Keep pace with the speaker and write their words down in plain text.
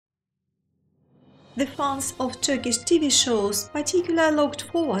The fans of Turkish TV shows particularly looked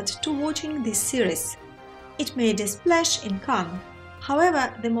forward to watching this series. It made a splash in Cannes.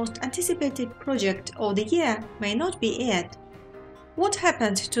 However, the most anticipated project of the year may not be aired. What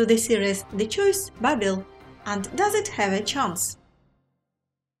happened to the series The Choice, Babil, and does it have a chance?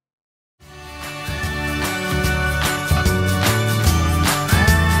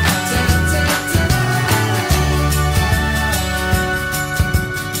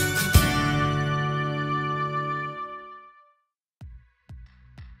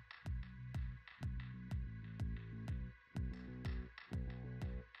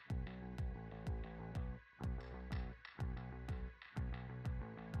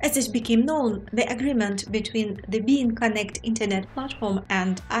 As it became known, the agreement between the Bein Connect internet platform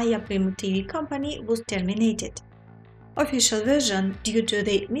and Ayapim TV company was terminated. Official version due to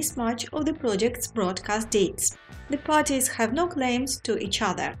the mismatch of the project's broadcast dates. The parties have no claims to each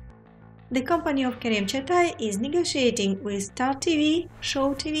other. The company of Kerem Çetay is negotiating with Star TV,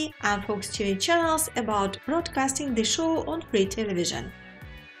 Show TV and Fox TV channels about broadcasting the show on free television.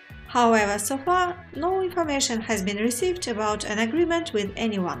 However, so far, no information has been received about an agreement with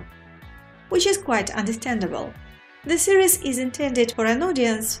anyone, which is quite understandable. The series is intended for an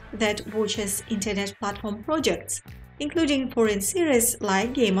audience that watches internet platform projects, including foreign series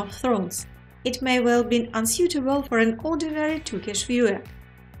like Game of Thrones. It may well be unsuitable for an ordinary Turkish viewer.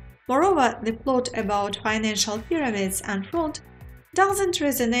 Moreover, the plot about financial pyramids and fraud doesn't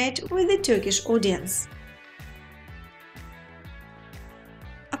resonate with the Turkish audience.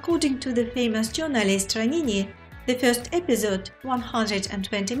 According to the famous journalist Ranini, the first episode,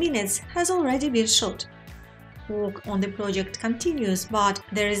 120 minutes, has already been shot. Work on the project continues, but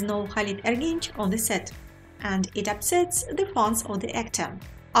there is no Halit Ergenç on the set, and it upsets the fans of the actor.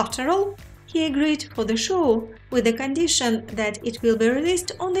 After all, he agreed for the show with the condition that it will be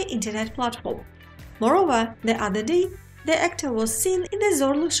released on the internet platform. Moreover, the other day, the actor was seen in the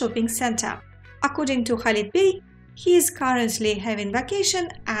Zorlu shopping center. According to Halit Bey, he is currently having vacation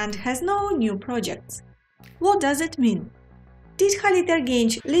and has no new projects. What does it mean? Did Halit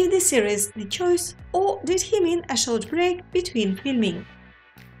Ergenç leave the series The Choice, or did he mean a short break between filming?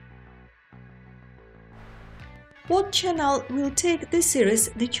 What channel will take the series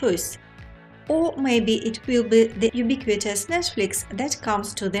The Choice? Or maybe it will be the ubiquitous Netflix that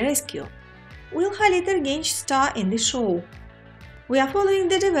comes to the rescue. Will Halit Ergenç star in the show? We are following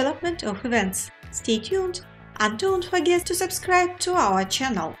the development of events. Stay tuned and don't forget to subscribe to our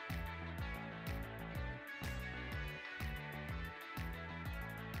channel.